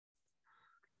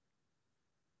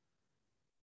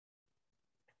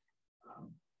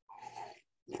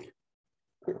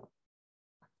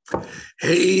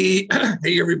Hey,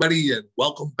 hey, everybody, and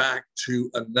welcome back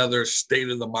to another State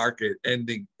of the Market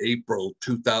ending April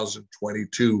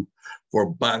 2022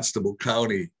 for Barnstable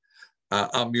County.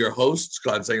 I'm your host,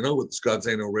 Scott Zano with the Scott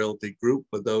Zano Realty Group.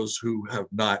 For those who have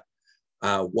not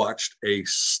watched a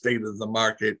State of the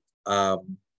Market,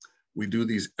 we do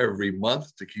these every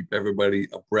month to keep everybody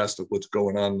abreast of what's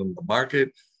going on in the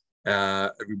market.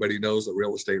 Everybody knows that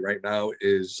real estate right now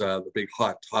is the big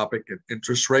hot topic and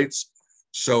interest rates.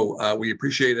 So we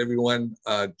appreciate everyone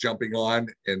jumping on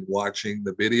and watching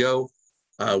the video.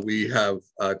 We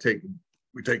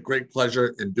take great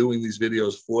pleasure in doing these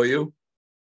videos for you.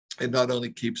 It not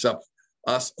only keeps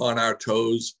us on our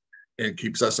toes and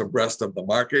keeps us abreast of the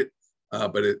market,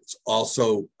 but it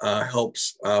also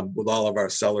helps with all of our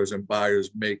sellers and buyers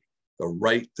make the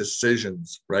right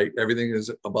decisions, right? Everything is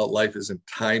about life is in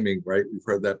timing, right? We've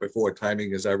heard that before.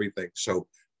 Timing is everything. So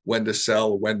when to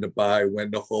sell, when to buy,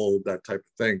 when to hold, that type of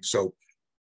thing. So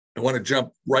I want to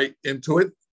jump right into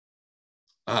it.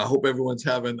 I hope everyone's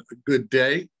having a good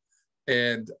day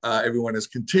and everyone is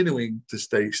continuing to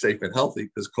stay safe and healthy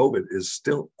because COVID is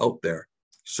still out there.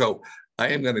 So I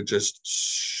am going to just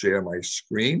share my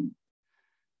screen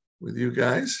with you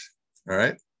guys. All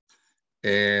right.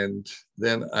 And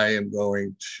then I am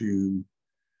going to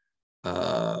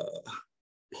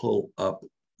pull up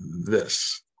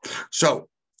this. So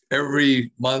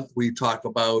every month we talk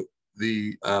about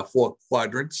the 4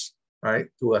 quadrants, right,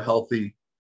 to a healthy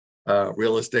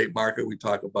real estate market. We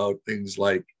talk about things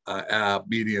like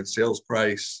median sales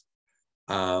price,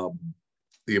 the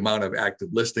amount of active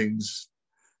listings,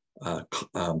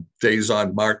 days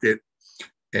on market,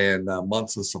 and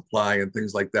months of supply and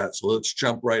things like that. So let's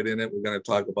jump right in it. We're going to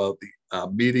talk about the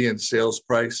median sales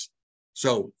price.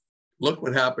 So look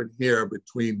what happened here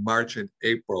between March and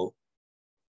April.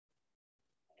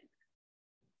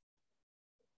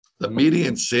 The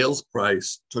median sales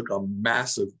price took a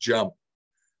massive jump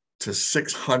to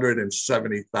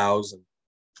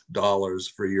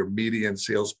 $670,000 for your median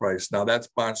sales price. Now that's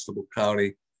Barnstable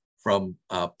County from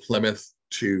Plymouth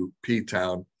to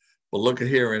P-Town. But look at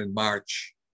here in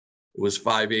March, it was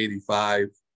 585.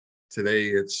 Today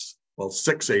it's, well,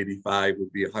 685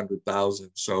 would be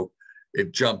 100,000. So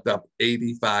it jumped up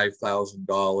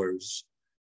 $85,000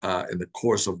 in the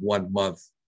course of 1 month.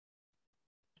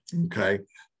 Okay.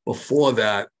 Before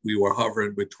that, we were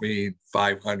hovering between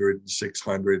 500 and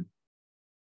 600.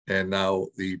 And now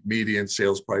the median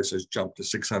sales price has jumped to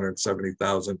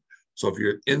 670,000. So if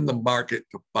you're in the market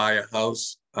to buy a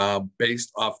house,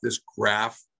 based off this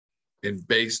graph and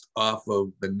based off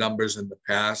of the numbers in the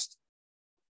past,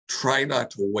 try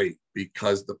not to wait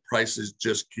because the prices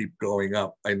just keep going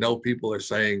up. I know people are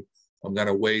saying, I'm going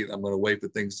to wait for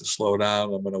things to slow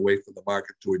down. I'm going to wait for the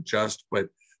market to adjust, but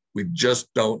we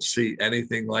just don't see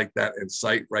anything like that in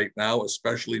sight right now,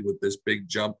 especially with this big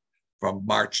jump from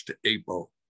March to April,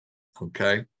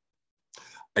 okay?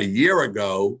 A year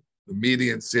ago, the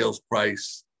median sales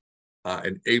price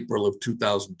in April of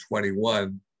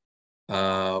 2021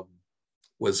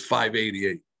 was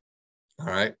 588, all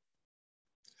right?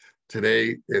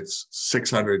 Today, it's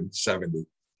 670,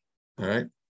 all right?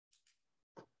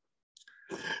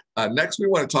 Next, we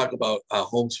want to talk about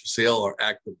homes for sale or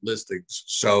active listings.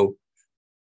 So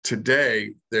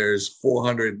today, there's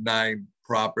 409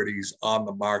 properties on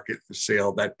the market for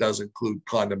sale. That does include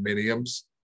condominiums.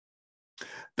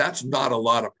 That's not a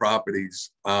lot of properties.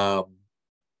 A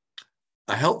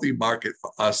healthy market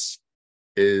for us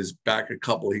is back a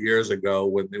couple of years ago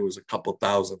when there was a couple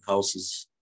thousand houses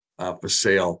for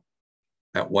sale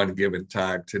at one given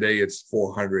time. Today, it's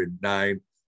 409.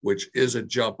 Which is a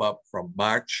jump up from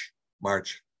March.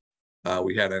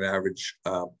 We had an average,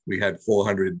 we had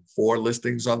 404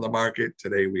 listings on the market.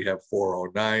 Today we have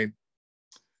 409.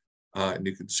 And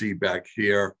you can see back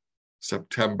here,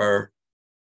 September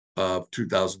of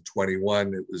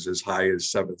 2021, it was as high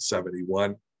as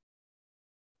 771.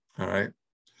 All right.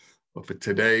 But for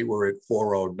today, we're at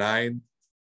 409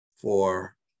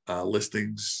 for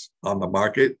listings on the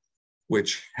market,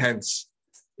 which hence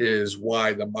is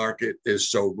why the market is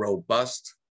so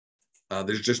robust.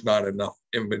 There's just not enough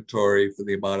inventory for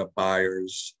the amount of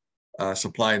buyers,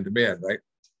 supply and demand, right?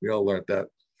 We all learned that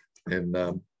in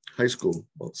high school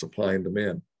about supply and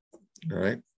demand, all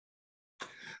right?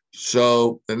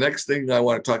 So the next thing I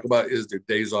want to talk about is the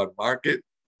days on market.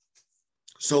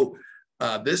 So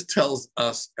this tells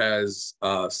us as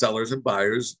sellers and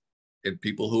buyers and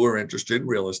people who are interested in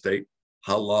real estate,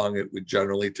 how long it would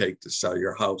generally take to sell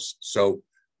your house. So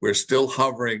we're still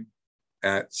hovering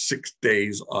at 6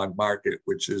 days on market,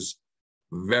 which is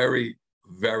very,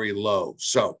 very low.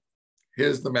 So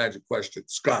here's the magic question.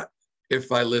 Scott,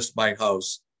 if I list my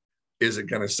house is it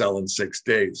going to sell in 6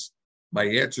 days? My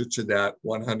answer to that,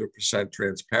 100%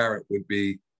 transparent, would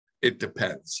be it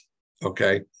depends.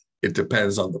 Okay. It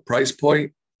depends on the price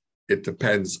point. It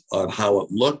depends on how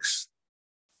it looks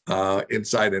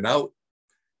inside and out.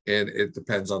 And it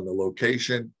depends on the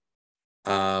location.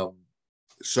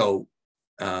 So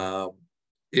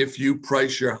if you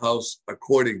price your house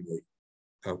accordingly,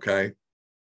 okay,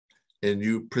 and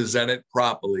you present it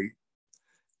properly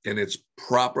and it's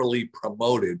properly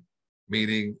promoted,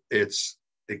 meaning it's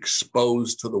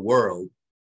exposed to the world,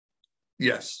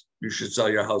 yes, you should sell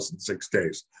your house in 6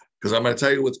 days. Because I'm going to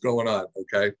tell you what's going on,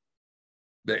 okay?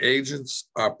 The agents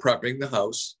are prepping the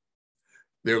house.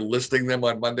 They're listing them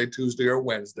on Monday, Tuesday, or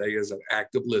Wednesday as an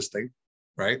active listing,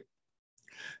 right?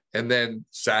 And then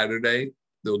Saturday,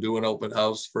 they'll do an open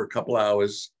house for a couple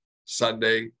hours.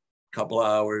 Sunday, a couple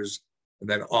hours. And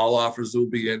then all offers will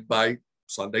be in by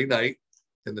Sunday night,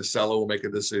 and the seller will make a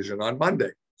decision on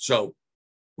Monday. So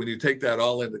when you take that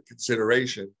all into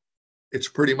consideration, it's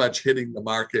pretty much hitting the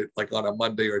market like on a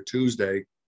Monday or Tuesday,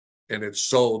 and it's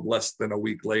sold less than a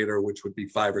week later, which would be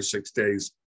 5 or 6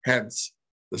 days, hence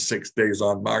the 6 days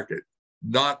on market.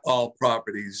 Not all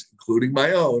properties, including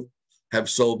my own, have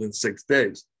sold in 6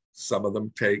 days. Some of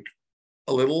them take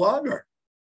a little longer,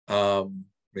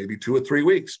 maybe 2 or 3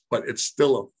 weeks, but it's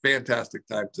still a fantastic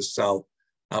time to sell.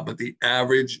 But the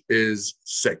average is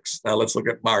 6. Now let's look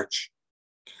at March.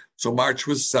 So March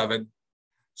was 7.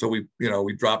 So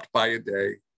we dropped by a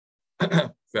day.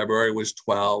 February was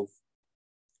 12,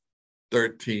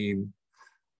 13.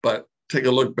 But take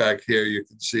a look back here. You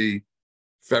can see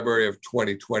February of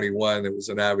 2021, it was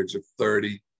an average of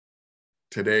 30.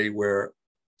 Today, we're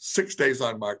 6 days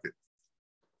on market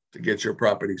to get your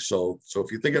property sold. So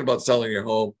if you're thinking about selling your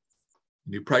home,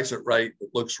 and you price it right, it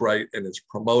looks right, and it's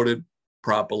promoted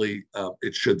properly,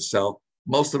 it should sell.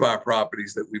 Most of our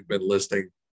properties that we've been listing,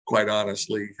 quite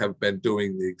honestly, have been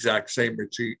doing the exact same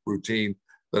routine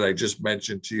that I just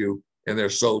mentioned to you, and they're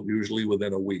sold usually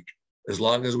within a week. As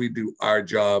long as we do our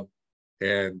job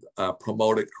and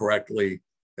promote it correctly,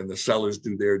 and the sellers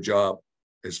do their job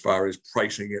as far as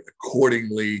pricing it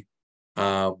accordingly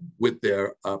with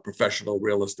their professional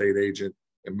real estate agent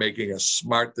and making a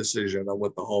smart decision on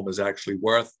what the home is actually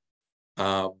worth,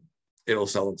 it'll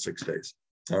sell in 6 days.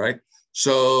 All right.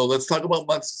 So let's talk about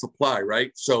months of supply,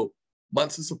 right? So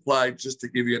months of supply, just to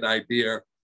give you an idea,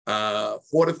 4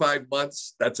 to 5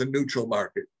 months, that's a neutral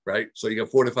market, right? So you got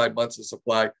 4 to 5 months of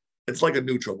supply. It's like a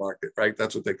neutral market, right?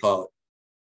 That's what they call it.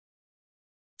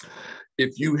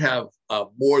 If you have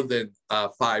more than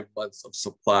 5 months of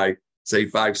supply, say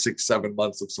 5, 6, 7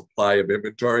 months of supply of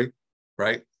inventory,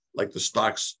 right? Like the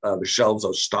stocks, the shelves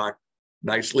are stocked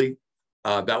nicely,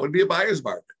 that would be a buyer's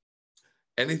market.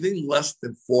 Anything less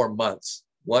than 4 months,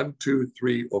 1, 2,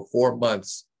 3, or 4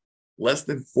 months, less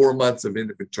than 4 months of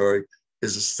inventory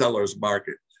is a seller's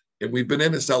market. And we've been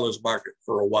in a seller's market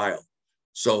for a while.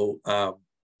 So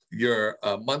your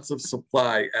months of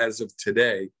supply as of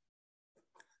today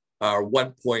are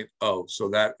 1.0. So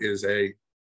that is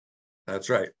that's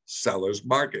right, seller's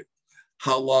market.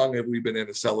 How long have we been in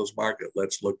a seller's market?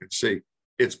 Let's look and see.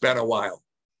 It's been a while.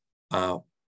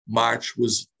 March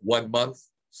was 1 month,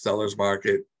 seller's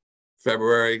market.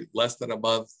 February, less than a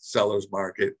month, seller's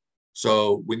market.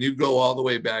 So when you go all the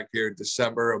way back here,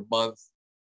 December, a month,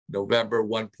 November,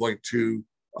 1.2,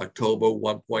 October,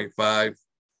 1.5,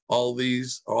 all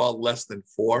these are all less than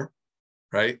 4,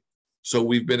 right? So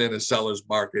we've been in a seller's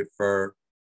market for,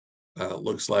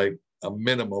 looks like a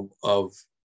minimum of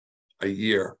a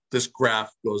year. This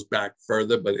graph goes back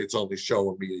further, but it's only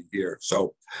showing me a year.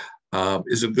 So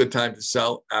is it a good time to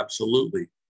sell? Absolutely.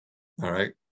 All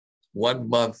right. 1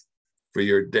 month for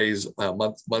your days,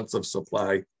 months of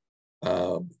supply.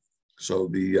 So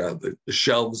the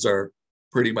shelves are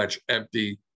pretty much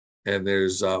empty, and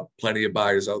there's plenty of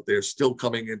buyers out there still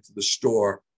coming into the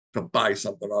store to buy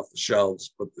something off the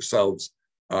shelves, but the shelves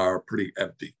are pretty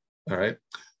empty. All right.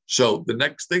 So the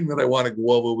next thing that I want to go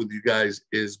over with you guys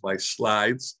is my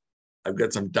slides. I've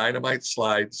got some dynamite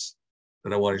slides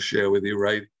that I want to share with you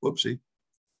right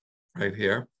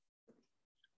here.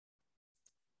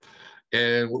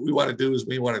 And what we want to do is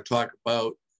we want to talk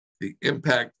about the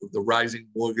impact of the rising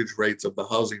mortgage rates of the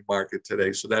housing market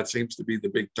today. So that seems to be the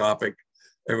big topic.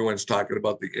 Everyone's talking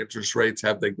about the interest rates.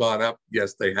 Have they gone up?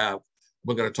 Yes, they have.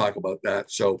 We're going to talk about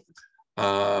that. So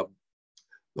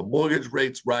the mortgage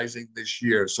rates rising this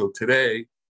year. So today,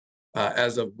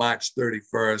 as of March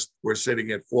 31st, we're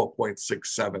sitting at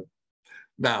 4.67.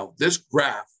 Now, this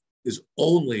graph is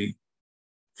only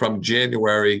from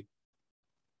January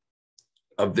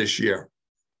of this year.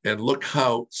 And look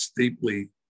how steeply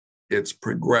it's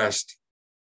progressed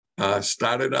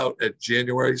Started out at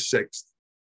January 6th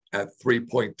at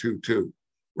 3.22,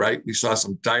 right? We saw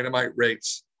some dynamite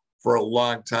rates for a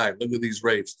long time. Look at these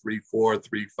rates, 3.4,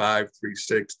 3.5,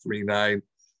 3.6, 3.9.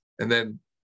 And then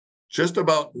just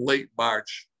about late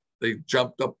March, they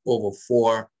jumped up over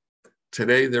 4.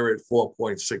 Today, they're at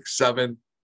 4.67.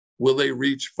 Will they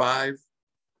reach 5?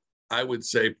 I would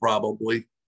say probably,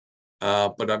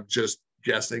 but I'm just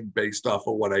guessing based off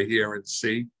of what I hear and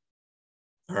see.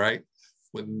 All right.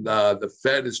 When the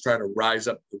Fed is trying to rise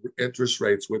up the interest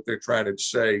rates, what they're trying to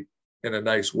say in a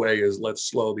nice way is let's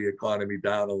slow the economy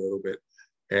down a little bit.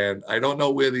 And I don't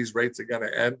know where these rates are going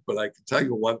to end, but I can tell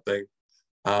you one thing.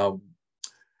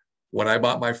 When I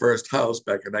bought my first house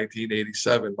back in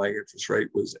 1987, my interest rate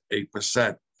was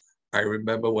 8%. I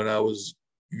remember when I was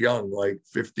young, like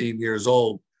 15 years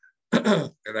old,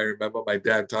 and I remember my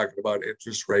dad talking about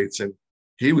interest rates, and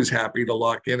he was happy to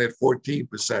lock in at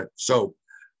 14%. So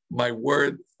my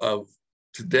word of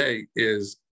today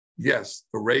is, yes,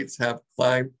 the rates have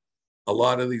climbed. A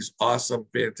lot of these awesome,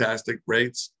 fantastic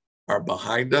rates are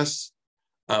behind us.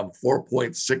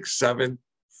 4.67,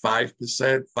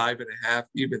 5%, 5.5%,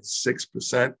 even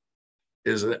 6%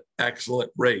 is an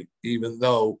excellent rate, even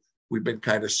though we've been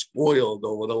kind of spoiled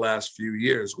over the last few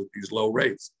years with these low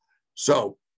rates.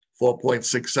 So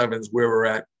 4.67 is where we're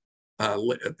at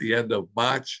the end of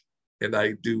March. And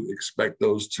I do expect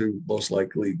those to most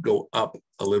likely go up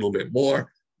a little bit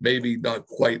more, maybe not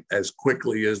quite as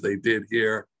quickly as they did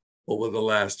here over the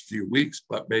last few weeks,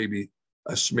 but maybe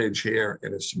a smidge here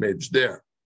and a smidge there.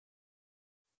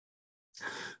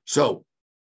 So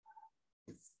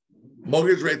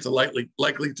mortgage rates are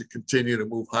likely to continue to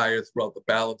move higher throughout the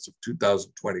balance of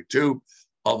 2022,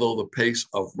 although the pace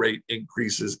of rate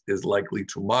increases is likely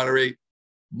to moderate.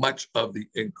 Much of the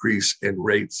increase in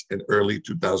rates in early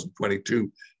 2022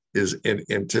 is in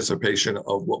anticipation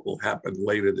of what will happen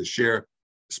later this year,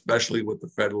 especially with the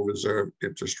Federal Reserve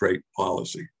interest rate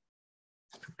policy.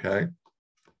 Okay.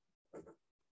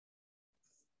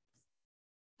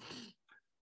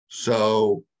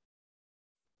 So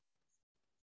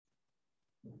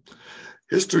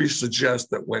history suggests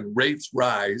that when rates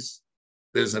rise,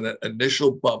 there's an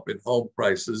initial bump in home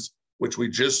prices, which we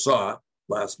just saw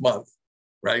last month,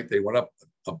 right? They went up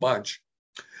a bunch.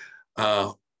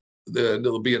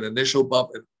 There'll be an initial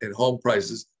bump in home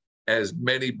prices as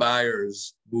many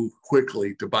buyers move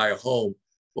quickly to buy a home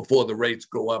before the rates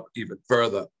go up even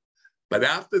further. But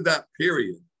after that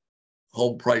period,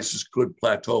 home prices could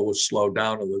plateau or slow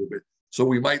down a little bit. So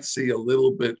we might see a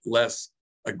little bit less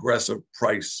aggressive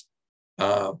price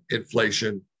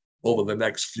inflation over the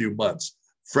next few months.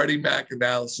 Freddie Mac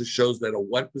analysis shows that a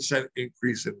 1%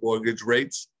 increase in mortgage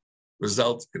rates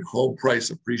results in home price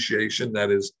appreciation that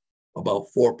is about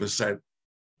 4%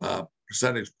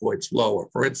 percentage points lower.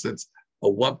 For instance, a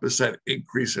 1%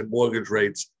 increase in mortgage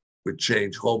rates would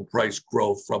change home price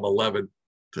growth from 11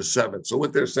 to 7. So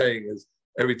what they're saying is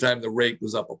every time the rate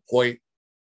goes up a point,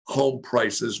 home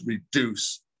prices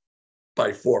reduce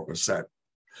by 4%.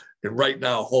 And right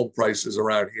now, home prices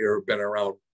around here have been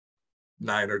around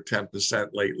 9 or 10%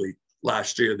 lately.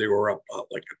 Last year, they were up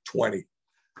like a 20.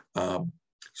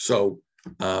 So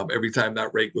every time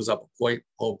that rate goes up a point,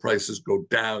 home prices go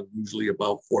down, usually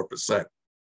about 4%.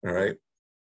 All right.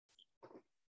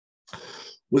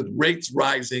 With rates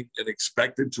rising and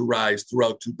expected to rise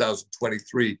throughout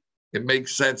 2023, it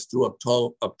makes sense to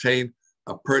obtain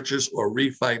a purchase or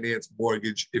refinance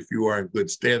mortgage if you are in good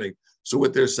standing. So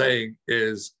what they're saying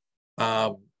is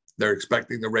they're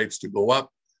expecting the rates to go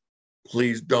up.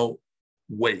 Please don't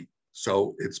wait.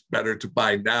 So it's better to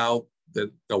buy now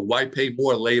than why pay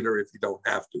more later if you don't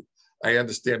have to. I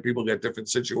understand people get different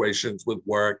situations with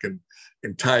work and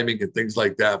timing and things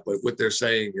like that. But what they're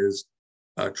saying is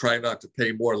try not to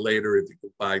pay more later if you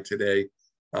can buy today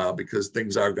because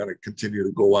things are going to continue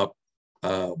to go up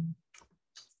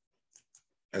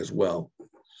as well.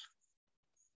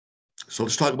 So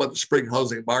let's talk about the spring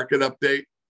housing market update.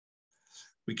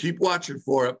 We keep watching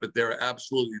for it, but there are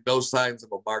absolutely no signs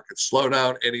of a market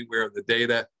slowdown anywhere in the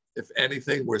data. If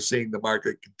anything, we're seeing the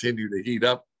market continue to heat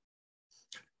up.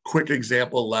 Quick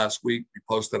example, last week, we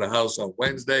posted a house on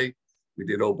Wednesday. We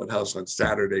did open house on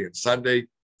Saturday and Sunday.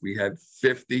 We had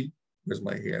 50, where's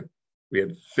my hand? We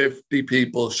had 50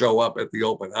 people show up at the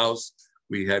open house.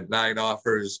 We had 9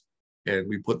 offers, and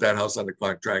we put that house under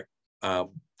contract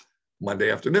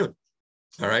Monday afternoon.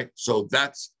 All right, so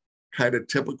that's kind of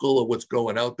typical of what's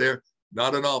going out there.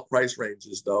 Not in all price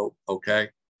ranges, though, okay?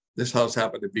 This house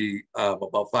happened to be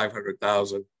about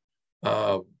 $500,000.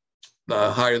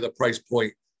 The higher the price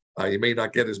point, you may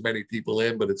not get as many people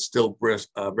in, but it's still brisk,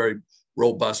 very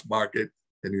robust market.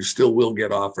 and you still will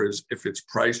get offers if it's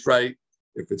priced right,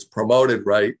 if it's promoted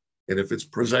right, and if it's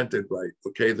presented right.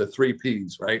 Okay, the 3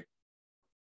 Ps, right?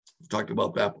 We've talked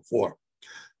about that before.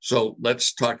 So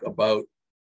let's talk about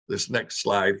this next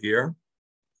slide here.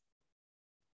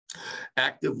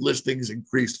 Active listings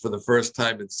increased for the first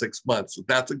time in 6 months. So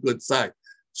that's a good sign.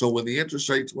 So when the interest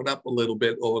rates went up a little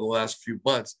bit over the last few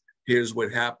months, here's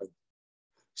what happened.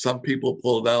 Some people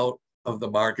pulled out of the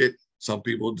market. Some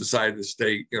people decided to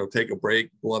stay, take a break,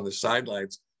 go on the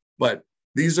sidelines. But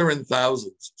these are in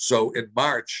thousands. So in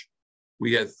March,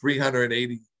 we had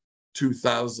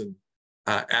 382,000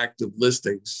 active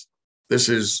listings. This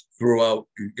is throughout,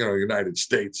 United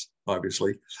States,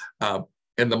 obviously.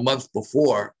 And the month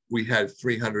before, we had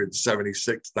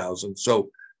 376,000.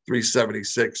 So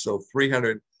 376, so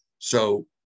 300. So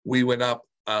we went up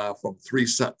from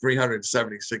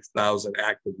 376,000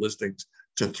 active listings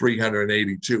to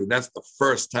 382. And that's the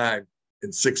first time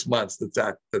in 6 months that's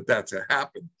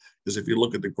happened. Because if you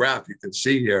look at the graph, you can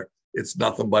see here, it's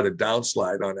nothing but a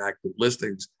downslide on active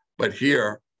listings. But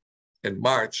here in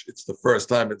March, it's the first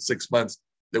time in 6 months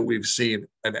that we've seen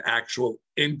an actual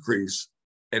increase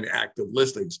in active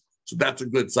listings. So that's a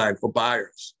good sign for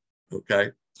buyers,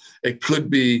 okay? It could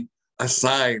be a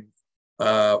sign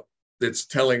that's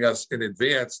telling us in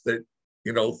advance that,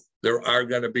 there are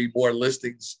going to be more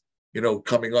listings,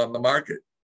 coming on the market.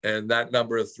 And that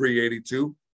number of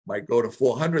 382 might go to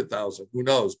 400,000, who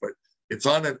knows? But it's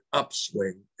on an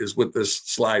upswing is what this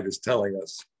slide is telling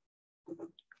us.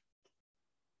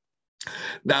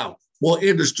 Now, more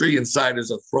industry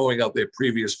insiders are throwing out their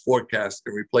previous forecasts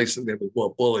and replacing them with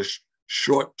more bullish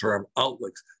short-term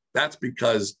outlooks. That's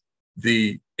because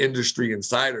the industry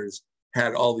insiders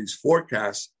had all these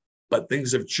forecasts, but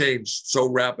things have changed so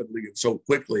rapidly and so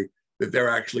quickly that they're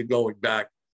actually going back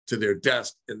to their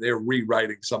desk and they're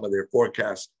rewriting some of their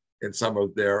forecasts and some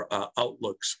of their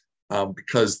outlooks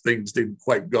because things didn't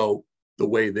quite go the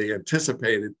way they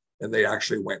anticipated and they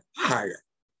actually went higher.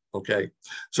 Okay,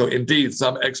 so indeed,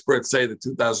 some experts say the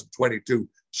 2022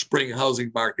 spring housing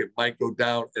market might go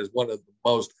down as one of the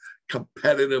most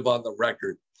competitive on the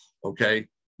record. Okay,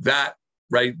 that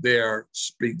right there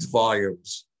speaks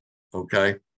volumes.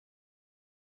 Okay,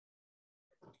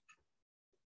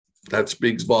 that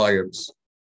speaks volumes.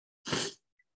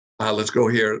 Let's go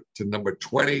here to number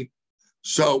 20.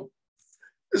 So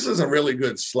this is a really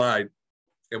good slide.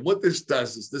 And what this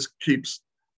does is this keeps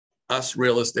us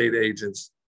real estate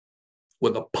agents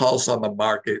with a pulse on the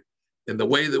market. And the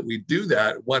way that we do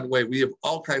that, one way, we have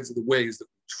all kinds of the ways that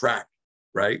we track,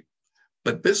 right?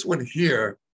 But this one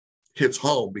here hits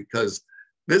home because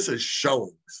this is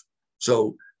showings.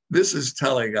 So this is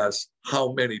telling us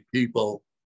how many people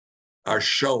are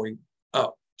showing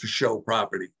up to show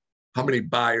property, how many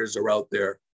buyers are out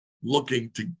there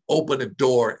looking to open a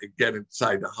door and get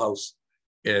inside the house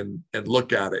and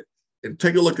look at it. And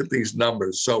take a look at these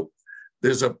numbers. So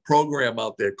there's a program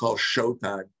out there called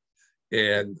Showtime,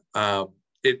 and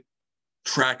it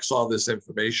tracks all this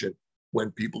information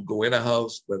when people go in a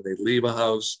house, when they leave a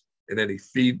house, and any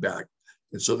feedback.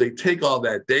 And so they take all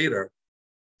that data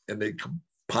and they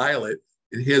compile it,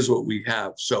 and here's what we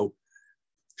have. So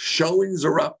showings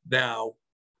are up now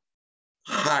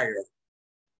higher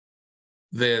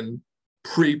than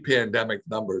pre-pandemic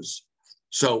numbers.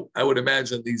 So I would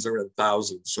imagine these are in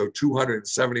thousands. So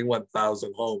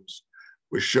 271,000 homes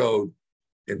were showed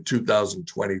in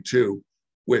 2022,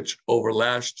 which over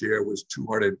last year was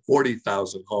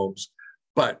 240,000 homes.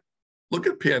 But look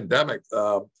at pandemic,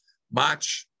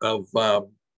 March of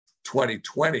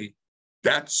 2020,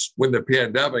 that's when the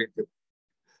pandemic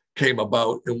came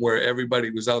about and where everybody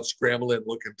was out scrambling,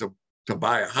 looking to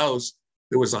buy a house.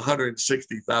 There was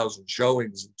 160,000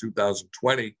 showings in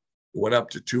 2020. It went up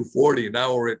to 240, and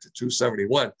now we're at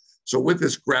 271. So what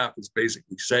this graph is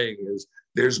basically saying is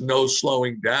there's no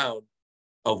slowing down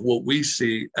of what we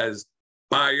see as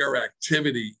buyer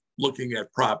activity looking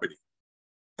at property.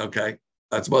 Okay,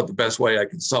 that's about the best way I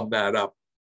can sum that up,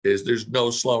 is there's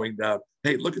no slowing down.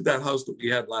 Hey, look at that house that we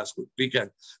had last weekend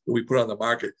that we put on the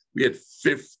market. We had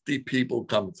 50 people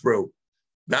come through.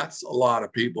 That's a lot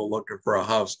of people looking for a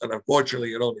house. And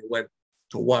unfortunately, it only went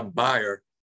to one buyer,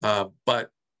 but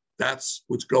that's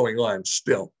what's going on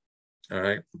still. All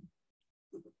right.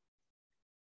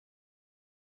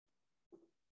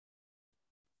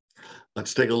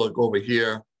 Let's take a look over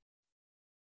here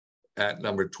at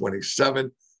number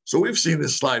 27. So we've seen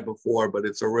this slide before, but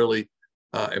it's a really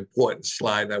important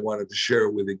slide. And I wanted to share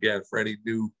it with you again for any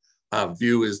new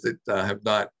viewers that have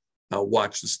not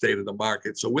watched the state of the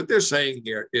market. So what they're saying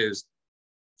here is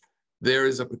there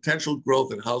is a potential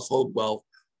growth in household wealth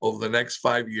over the next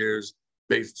 5 years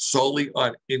based solely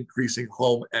on increasing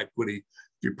home equity. If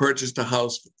you purchased a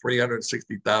house for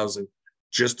 $360,000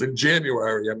 just in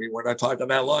January, I mean, we're not talking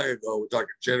that long ago. We're talking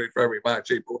January, February,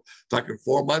 March, April, talking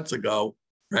 4 months ago,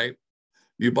 right?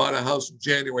 You bought a house in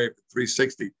January for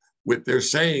 $360,000. What they're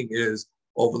saying is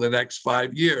over the next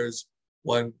 5 years,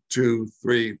 1, 2,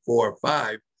 3, 4,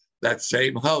 5, that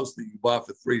same house that you bought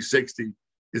for $360,000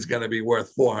 is going to be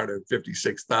worth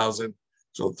 $456,000.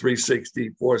 So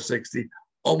 $360,000, $460,000,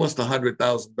 almost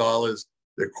 $100,000.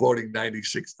 They're quoting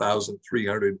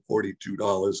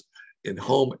 $96,342 in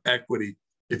home equity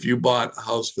if you bought a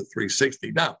house for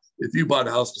 $360,000. Now, if you bought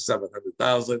a house for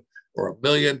 $700,000 or $1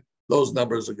 million, those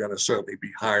numbers are going to certainly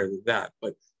be higher than that.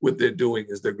 But what they're doing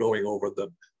is they're going over the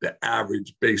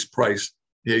average base price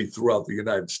here throughout the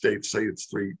United States. Say it's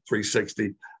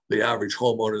 $360,000. The average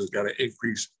homeowner is going to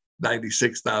increase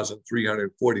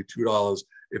 $96,342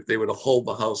 if they were to hold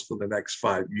the house for the next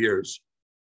 5 years.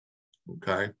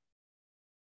 Okay.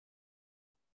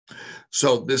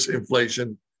 So this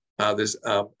inflation, this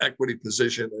equity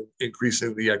position,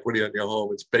 increasing the equity on your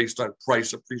home, it's based on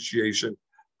price appreciation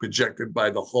projected by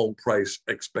the Home Price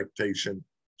Expectation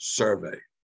Survey.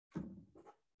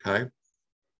 Okay.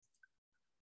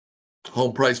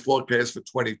 Home price forecast for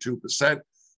 22%.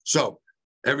 So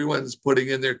everyone's putting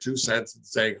in their 2 cents and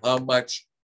saying, how much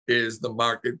is the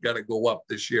market going to go up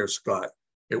this year, Scott?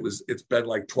 It's been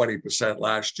like 20%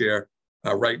 last year.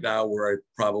 Right now, we're at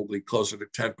probably closer to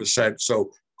 10%.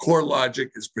 So CoreLogic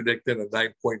is predicting a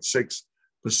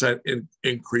 9.6%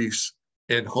 increase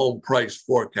in home price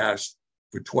forecast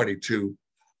for 22.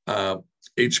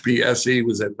 HPSE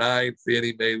was at 9,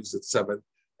 Fannie Mae was at 7,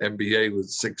 MBA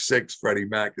was 6.6, Freddie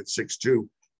Mac at 6.2,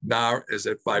 NAR is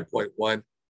at 5.1,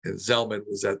 and Zelman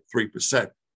was at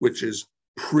 3%, which is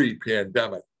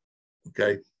pre-pandemic.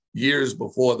 Okay, years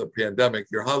before the pandemic,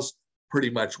 your house pretty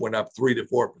much went up 3 to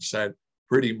 4%,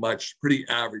 pretty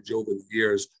average over the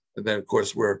years. And then, of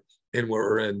course, we're in where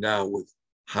we're in now with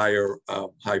higher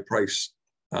high price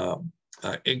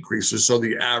increases. So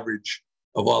the average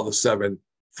of all the 7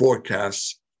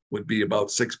 forecasts would be about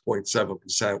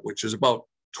 6.7%, which is about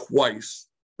twice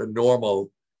the normal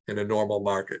in a normal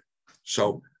market.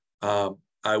 So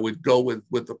I would go with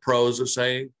what the pros are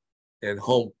saying, and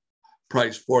home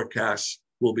price forecasts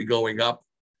will be going up.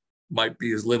 Might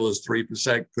be as little as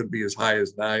 3%, could be as high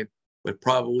as 9%, but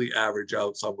probably average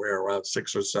out somewhere around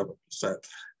 6 or 7%.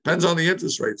 Depends on the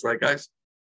interest rates, right, guys?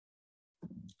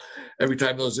 Every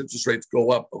time those interest rates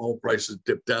go up, the home prices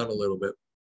dip down a little bit.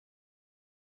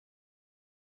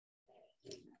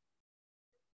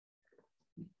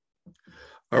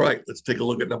 All right, let's take a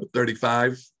look at number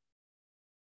 35.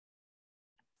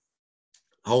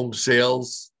 Home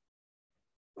sales.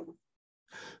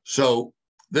 So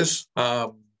this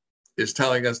is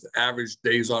telling us the average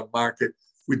days on market.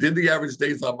 We did the average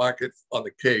days on market on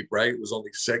the Cape, right? It was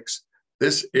only 6.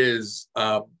 This is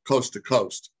coast to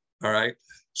coast, all right?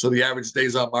 So the average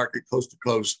days on market coast to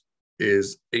coast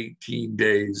is 18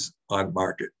 days on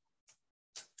market,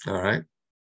 all right?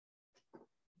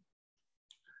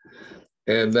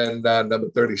 And then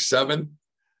number 37,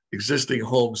 existing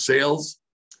home sales.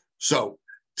 So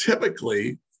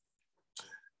typically,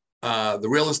 the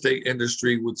real estate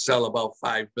industry would sell about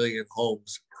 5 million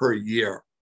homes per year,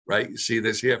 right? You see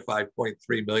this here,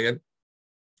 5.3 million,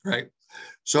 right?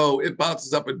 So it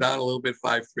bounces up and down a little bit,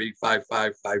 5.3,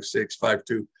 5.5, 5.6,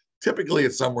 5.2. Typically,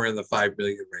 it's somewhere in the 5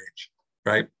 million range,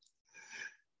 right?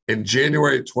 In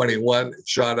January of 21, it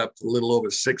shot up to a little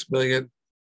over 6 million.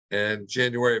 And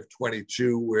January of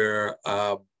 22, we're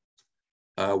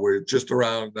just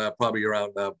around, probably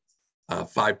around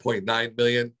 5.9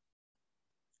 million,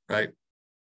 right?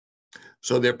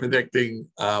 So they're predicting,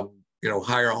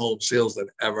 higher home sales than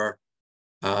ever.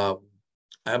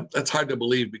 That's hard to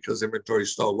believe because inventory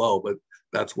is so low, but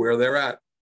that's where they're at.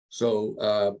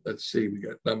 So let's see, we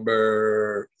got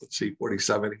number,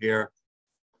 47 here.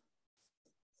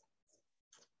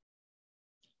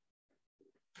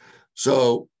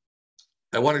 So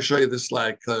I want to show you this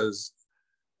slide because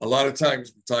a lot of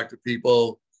times we talk to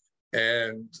people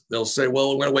and they'll say, well,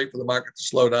 we're going to wait for the market to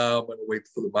slow down. I'm going to wait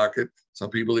for the market. Some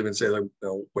people even say,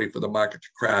 wait for the market to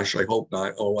crash. I hope not.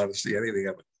 I don't want to see anything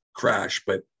of it crash,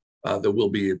 but there will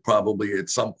be probably at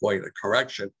some point a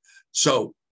correction.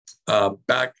 So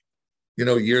back,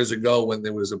 years ago when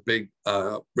there was a big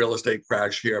real estate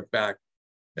crash here back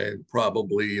in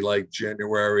probably like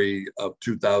January of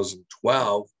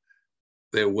 2012,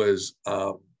 there was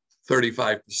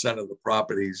 35% of the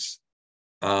properties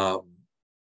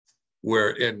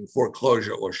were in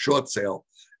foreclosure or short sale.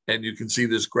 And you can see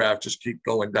this graph just keep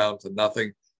going down to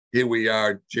nothing. Here we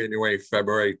are, January,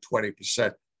 February,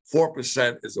 20%.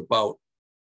 4% is about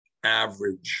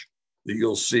average that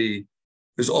you'll see.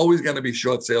 There's always going to be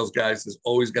short sales, guys. There's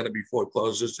always going to be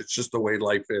foreclosures. It's just the way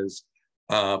life is.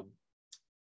 And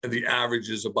the average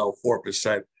is about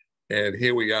 4%. And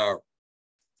here we are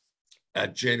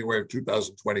at January of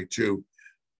 2022,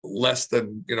 less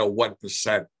than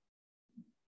 1%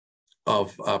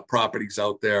 of properties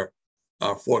out there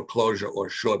are foreclosure or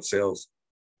short sales,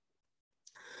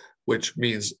 which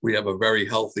means we have a very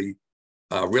healthy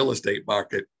real estate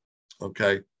market.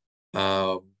 Okay.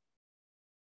 Let's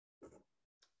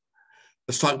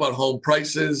talk about home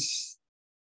prices.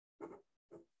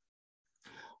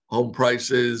 Home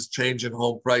prices, change in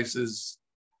home prices.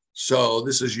 So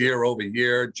this is year over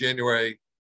year. January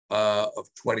of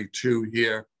 22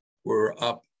 here, we're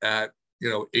up at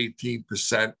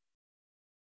 18%.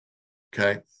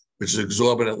 Okay, which is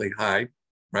exorbitantly high,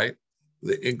 right?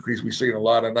 The increase, we've seen a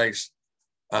lot of nice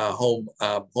home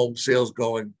sales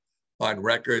going on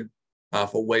record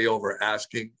for way over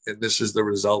asking, and this is the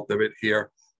result of it here.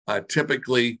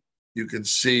 Typically, you can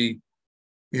see,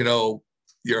 your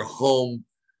home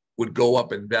would go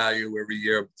up in value every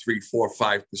year, 3, 4,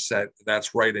 5%. And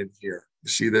that's right in here. You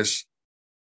see this?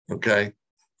 Okay.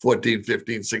 14,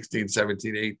 15, 16,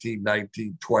 17, 18,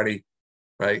 19, 20,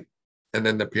 right? And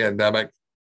then the pandemic,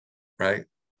 right?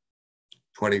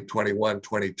 2021,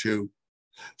 22.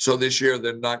 So this year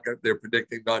they're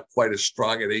predicting not quite as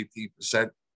strong at 18%.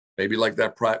 Maybe like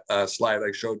that slide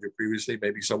I showed you previously,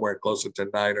 maybe somewhere closer to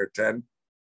 9 or 10.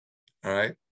 All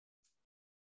right.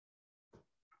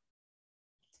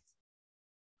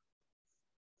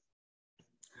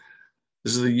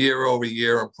 This is the year over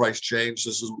year on price change.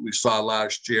 This is what we saw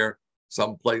last year.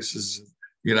 Some places in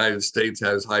the United States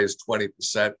had as high as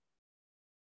 20%.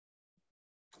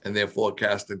 And they're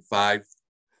forecasting 5.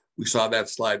 We saw that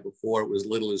slide before. It was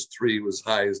little as 3, it was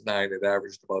high as 9. It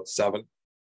averaged about 7.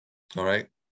 All right.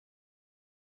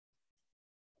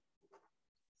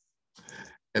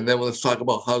 And then let's talk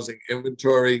about housing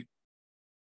inventory.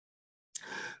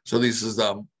 So this is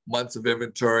months of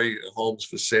inventory, homes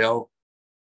for sale.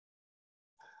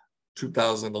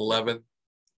 2011,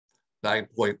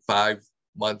 9.5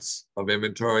 months of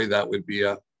inventory. That would be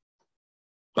a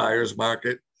buyer's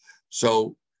market.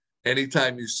 So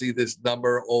anytime you see this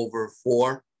number over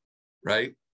 4,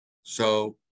 right?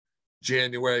 So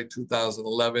January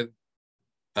 2011,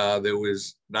 there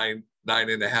was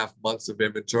 9.5 months of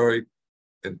inventory.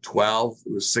 In 12,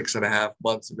 it was 6.5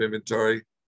 months of inventory.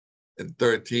 In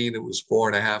 13, it was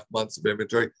 4.5 months of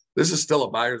inventory. This is still a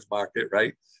buyer's market,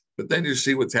 right? But then you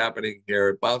see what's happening here.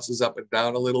 It bounces up and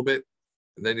down a little bit.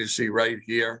 And then you see right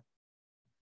here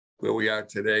where we are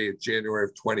today in January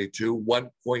of 22,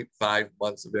 1.5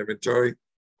 months of inventory.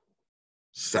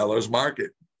 Seller's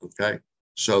market, okay?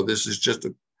 So this is just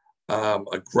a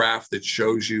graph that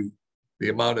shows you the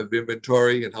amount of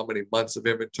inventory and how many months of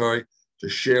inventory to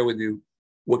share with you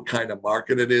what kind of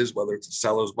market it is, whether it's a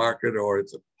seller's market or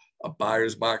it's a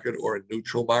buyer's market or a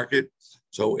neutral market.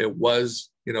 So it was,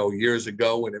 years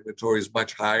ago when inventory is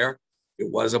much higher,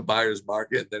 it was a buyer's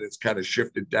market. Then it's kind of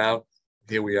shifted down.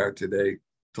 Here we are today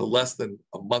to less than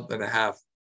a month and a half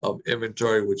of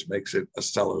inventory, which makes it a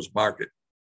seller's market.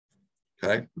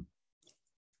 Okay.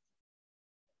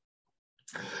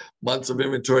 Months of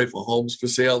inventory for homes for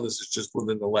sale. This is just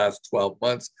within the last 12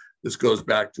 months. This goes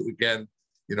back to, again,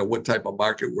 what type of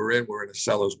market we're in. We're in a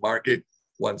seller's market.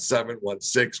 1.7,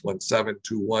 1.6, 1.7,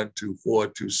 2.1, 2.4,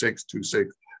 2.6, 2.6,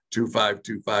 2.5,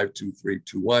 2.5, 2.3,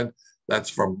 2.1. That's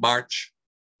from March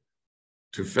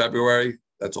to February.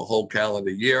 That's a whole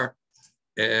calendar year.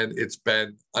 And it's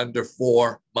been under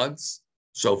 4 months.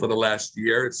 So for the last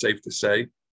year, it's safe to say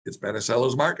it's been a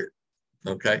seller's market.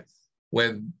 Okay.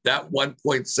 When that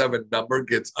 1.7 number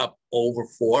gets up over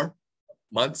 4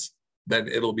 months, then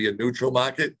it'll be a neutral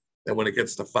market. And when it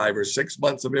gets to 5 or 6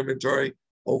 months of inventory,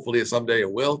 hopefully someday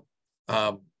it will.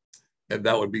 And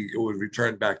that would be, it would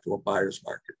return back to a buyer's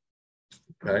market.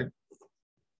 Okay.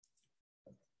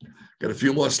 Got a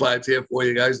few more slides here for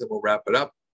you guys, then we'll wrap it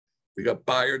up. We got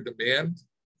buyer demand.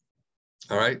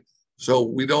 All right. So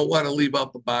we don't want to leave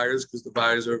out the buyers because the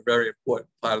buyers are a very important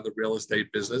part of the real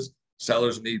estate business.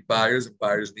 Sellers need buyers and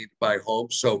buyers need to buy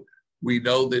homes. So we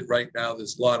know that right now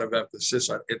there's a lot of emphasis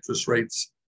on interest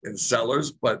rates and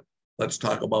sellers, but let's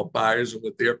talk about buyers and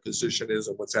what their position is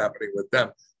and what's happening with them.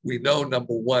 We know,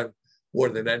 number one, more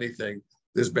than anything,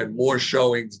 there's been more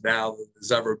showings now than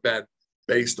there's ever been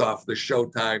based off the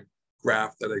showtime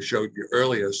graph that I showed you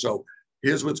earlier. So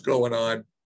here's what's going on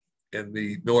in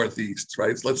the Northeast,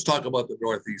 right? So let's talk about the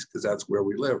Northeast because that's where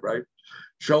we live, right?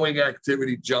 Showing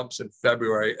activity jumps in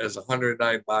February as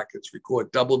 109 markets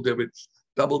record double-digit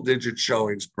double-digit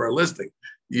showings per listing.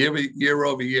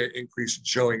 Year-over-year increase in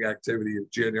showing activity in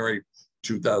January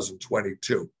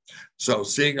 2022. So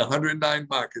seeing 109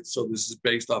 markets, so this is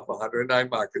based off 109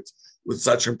 markets with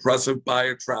such impressive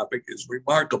buyer traffic is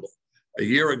remarkable. A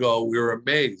year ago, we were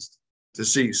amazed to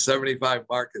see 75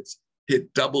 markets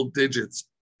hit double digits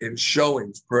in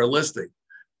showings per listing.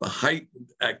 The heightened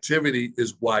activity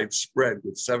is widespread,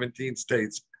 with 17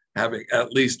 states having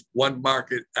at least one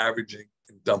market averaging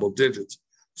in double digits.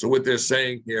 So what they're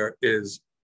saying here is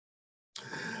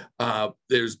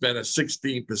there's been a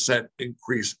 16%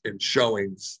 increase in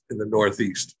showings in the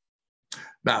Northeast.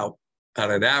 Now,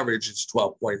 on an average, it's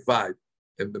 12.5.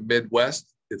 In the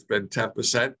Midwest, it's been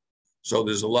 10%. So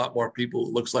there's a lot more people,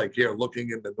 it looks like here,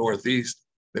 looking in the Northeast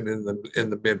than in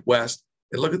the Midwest.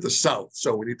 And look at the South.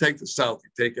 So when you take the South,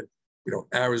 you're taking,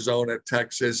 Arizona,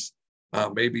 Texas,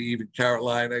 maybe even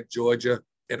Carolina, Georgia,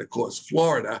 and of course,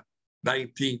 Florida,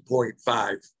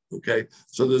 19.5. Okay.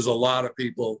 So there's a lot of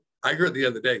people. I heard the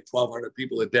other day, 1,200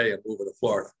 people a day are moving to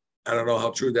Florida. I don't know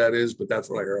how true that is, but that's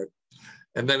what I heard.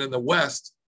 And then in the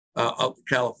West, out the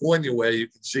California way, you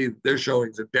can see their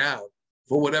showings are down.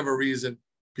 For whatever reason,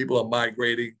 people are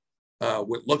migrating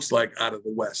what looks like out of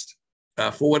the West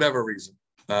for whatever reason.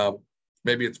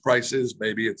 Maybe it's prices,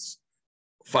 maybe it's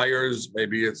fires,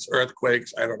 maybe it's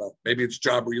earthquakes. I don't know. Maybe it's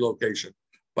job relocation.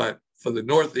 But for the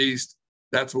Northeast,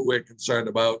 that's what we're concerned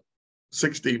about,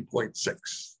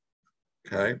 16.6.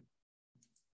 Okay.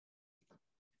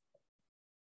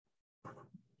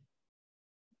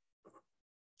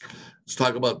 Let's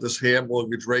talk about this here,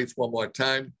 mortgage rates one more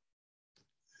time.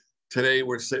 Today,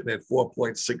 we're sitting at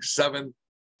 4.67.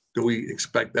 Do we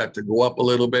expect that to go up a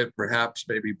little bit? Perhaps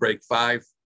maybe break 5.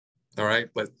 All right.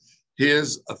 But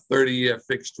here's a 30-year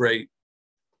fixed rate.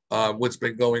 What's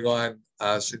been going on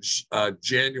since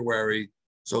January.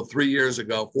 So 4 years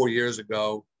ago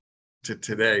to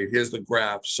today. Here's the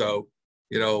graph. So,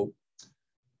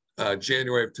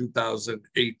 January of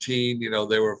 2018,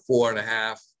 they were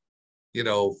 4.5,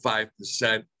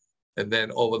 5%. And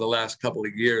then over the last couple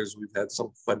of years, we've had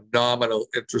some phenomenal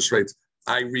interest rates.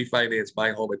 I refinanced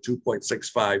my home at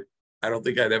 2.65. I don't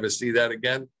think I'd ever see that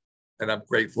again. And I'm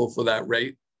grateful for that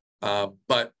rate.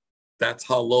 But that's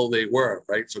how low they were,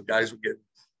 right? So guys were getting,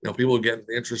 people were getting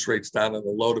the interest rates down in the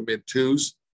low to mid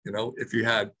 2s, if you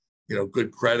had,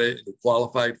 good credit and you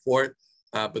qualified for it.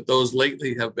 But those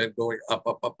lately have been going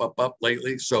up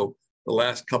lately. So the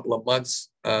last couple of months,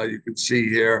 you can see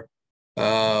here,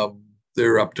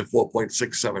 they're up to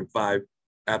 4.675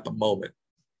 at the moment.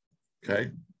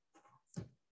 Okay.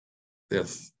 They're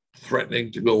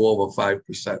threatening to go over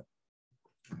 5%. A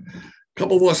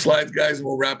couple more slides, guys, and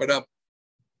we'll wrap it up.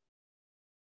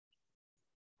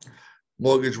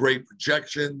 Mortgage rate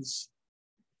projections.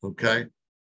 Okay.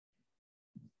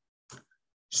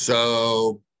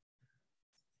 So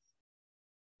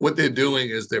what they're doing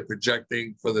is they're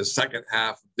projecting for the second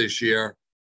half of this year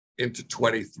into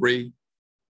 23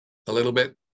 a little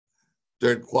bit.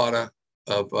 Third quarter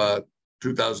of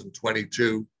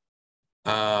 2022.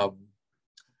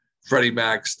 Freddie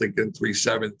Mac's thinking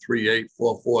 3.7, 3.8,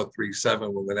 4.4,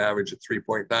 3.7 with an average of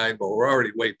 3.9, but we're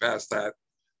already way past that.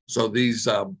 So these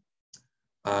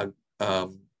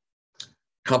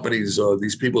companies or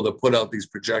these people that put out these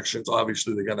projections,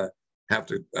 obviously they're going to have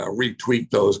to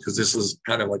retweak those because this is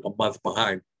kind of like a month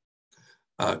behind.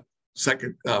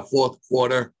 Fourth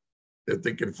quarter, they're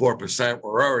thinking 4%.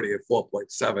 We're already at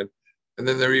 4.7. And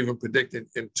then they're even predicting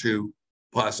into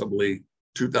possibly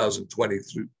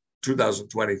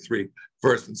 2023,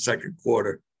 first and second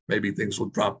quarter, maybe things will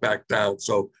drop back down.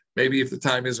 So maybe if the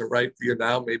time isn't right for you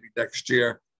now, maybe next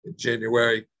year in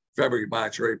January, February,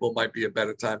 March, or April might be a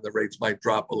better time. The rates might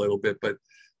drop a little bit, but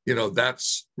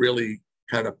that's really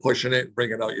kind of pushing it and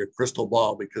bringing out your crystal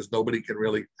ball because nobody can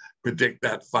really predict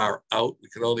that far out. We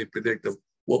can only predict of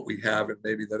what we have in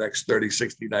maybe the next 30,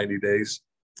 60, 90 days.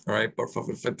 All right. But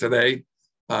for today,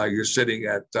 you're sitting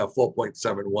at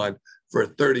 4.71 for a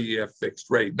 30-year fixed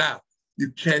rate. Now,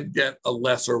 you can get a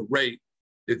lesser rate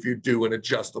if you do an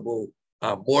adjustable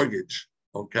mortgage,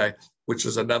 okay, which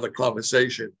is another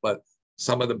conversation. But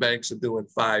some of the banks are doing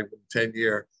 5 and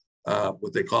 10-year,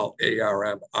 what they call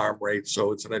ARM rates.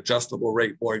 So it's an adjustable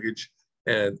rate mortgage,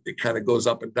 and it kind of goes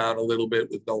up and down a little bit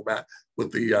with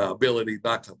the ability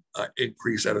not to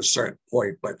increase at a certain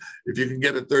point. But if you can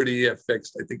get a 30-year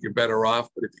fixed, I think you're better off.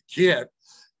 But if you can't,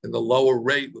 in the lower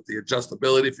rate with the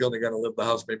adjustability, if you're only going to live the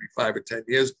house maybe 5 or 10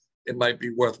 years, it might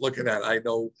be worth looking at. I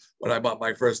know when I bought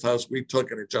my first house, we took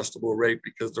an adjustable rate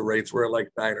because the rates were like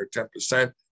 9 or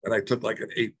 10%. And I took like an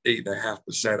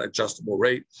 8.5% adjustable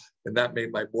rate. And that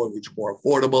made my mortgage more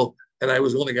affordable. And I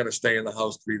was only going to stay in the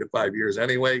house 3 to 5 years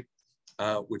anyway.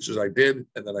 which is I did,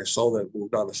 and then I sold it and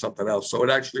moved on to something else. So it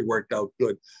actually worked out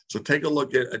good. So take a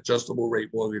look at adjustable rate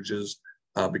mortgages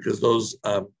because those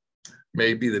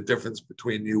may be the difference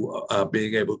between you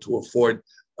being able to afford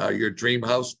your dream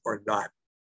house or not.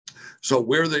 So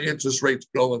where are the interest rates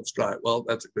going, Scott? Well,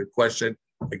 that's a good question.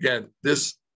 Again,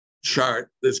 this chart,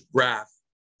 this graph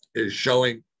is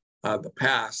showing the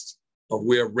past of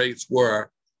where rates were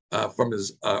from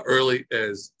as early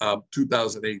as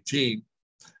 2018,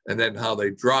 and then how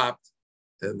they dropped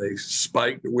and they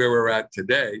spiked to where we're at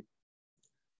today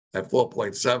at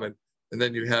 4.7. And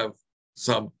then you have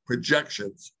some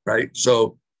projections, right?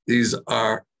 So these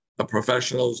are the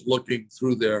professionals looking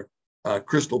through their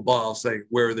crystal ball saying,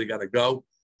 where are they going to go?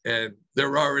 And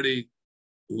they're already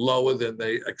lower than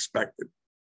they expected.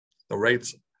 The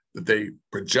rates that they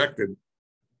projected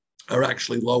are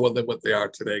actually lower than what they are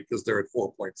today because they're at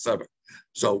 4.7.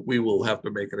 So we will have to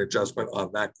make an adjustment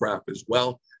on that graph as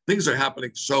well. Things are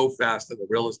happening so fast in the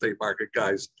real estate market,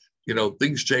 guys. You know,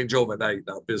 things change overnight in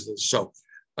our business. So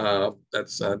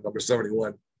that's number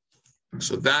 71.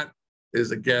 So that is,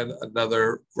 again,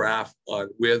 another graph on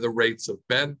where the rates have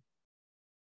been,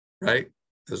 right?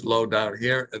 There's low down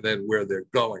here, and then where they're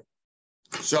going.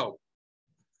 So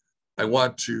I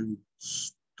want to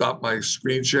stop my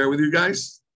screen share with you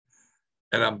guys,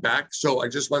 and I'm back. So I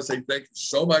just want to say thank you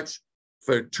so much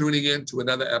for tuning in to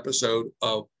another episode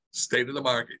of State of the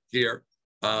Market here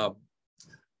on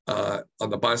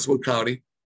the Barnstable County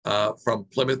from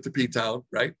Plymouth to P-Town,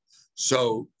 right?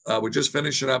 So we're just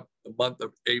finishing up the month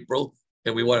of April,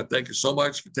 and we want to thank you so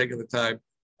much for taking the time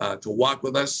to walk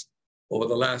with us over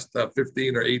the last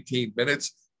 15 or 18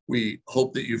 minutes. We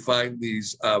hope that you find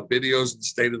these videos and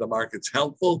State of the Markets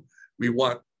helpful. We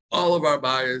want all of our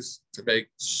buyers to make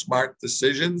smart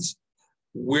decisions.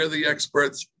 We're the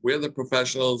experts, we're the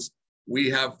professionals, we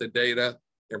have the data,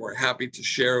 and we're happy to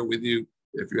share it with you.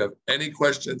 If you have any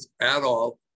questions at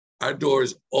all, our door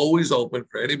is always open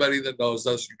for anybody that knows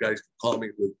us. You guys can call me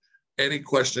with any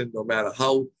question, no matter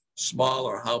how small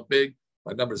or how big.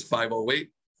 My number is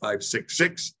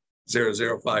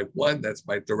 508-566-0051. That's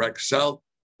my direct cell.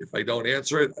 If I don't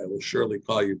answer it, I will surely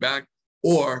call you back.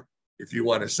 Or if you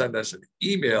want to send us an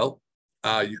email,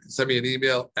 you can send me an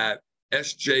email at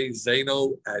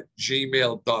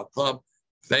sjzano@gmail.com.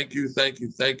 Thank you, thank you,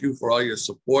 thank you for all your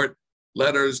support,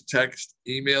 letters, text,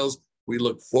 emails. We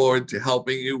look forward to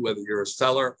helping you, whether you're a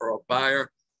seller or a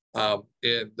buyer.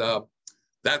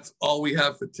 That's all we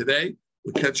have for today.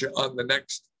 We'll catch you on the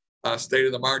next State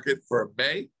of the Market for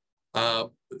May.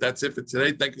 But that's it for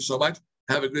today. Thank you so much.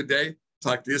 Have a good day.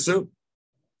 Talk to you soon.